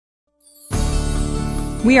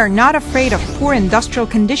We are not afraid of poor industrial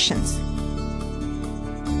conditions.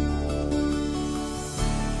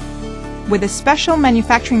 With a special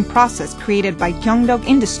manufacturing process created by Kyung Duk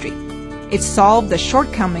Industry, it solved the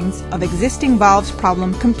shortcomings of existing valves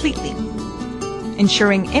problem completely,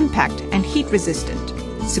 ensuring impact and heat resistant,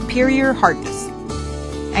 superior hardness,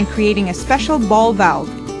 and creating a special ball valve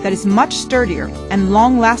that is much sturdier and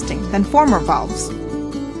long-lasting than former valves.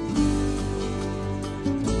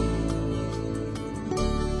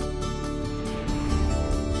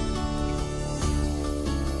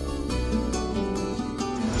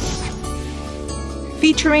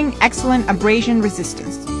 Featuring excellent abrasion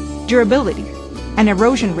resistance, durability, and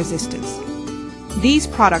erosion resistance. These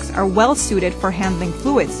products are well suited for handling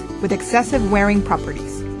fluids with excessive wearing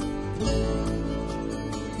properties.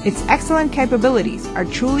 Its excellent capabilities are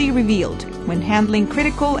truly revealed when handling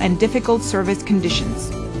critical and difficult service conditions.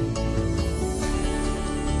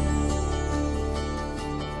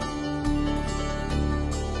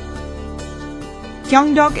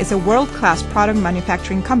 Kyung Duk is a world-class product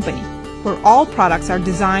manufacturing company where all products are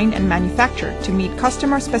designed and manufactured to meet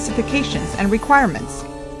customer specifications and requirements.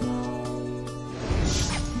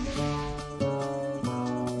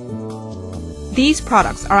 These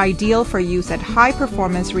products are ideal for use at high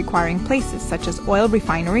performance requiring places such as oil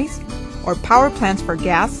refineries or power plants for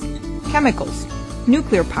gas, chemicals,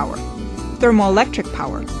 nuclear power, thermoelectric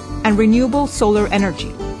power, and renewable solar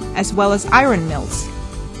energy, as well as iron mills.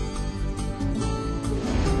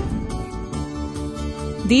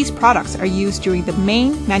 These products are used during the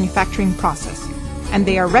main manufacturing process, and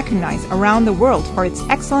they are recognized around the world for its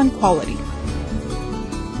excellent quality.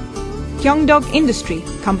 Kyung Duk Industry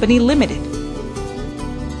Co Ltd.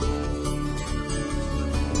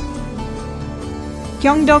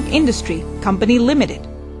 Kyung Duk Industry Co Ltd.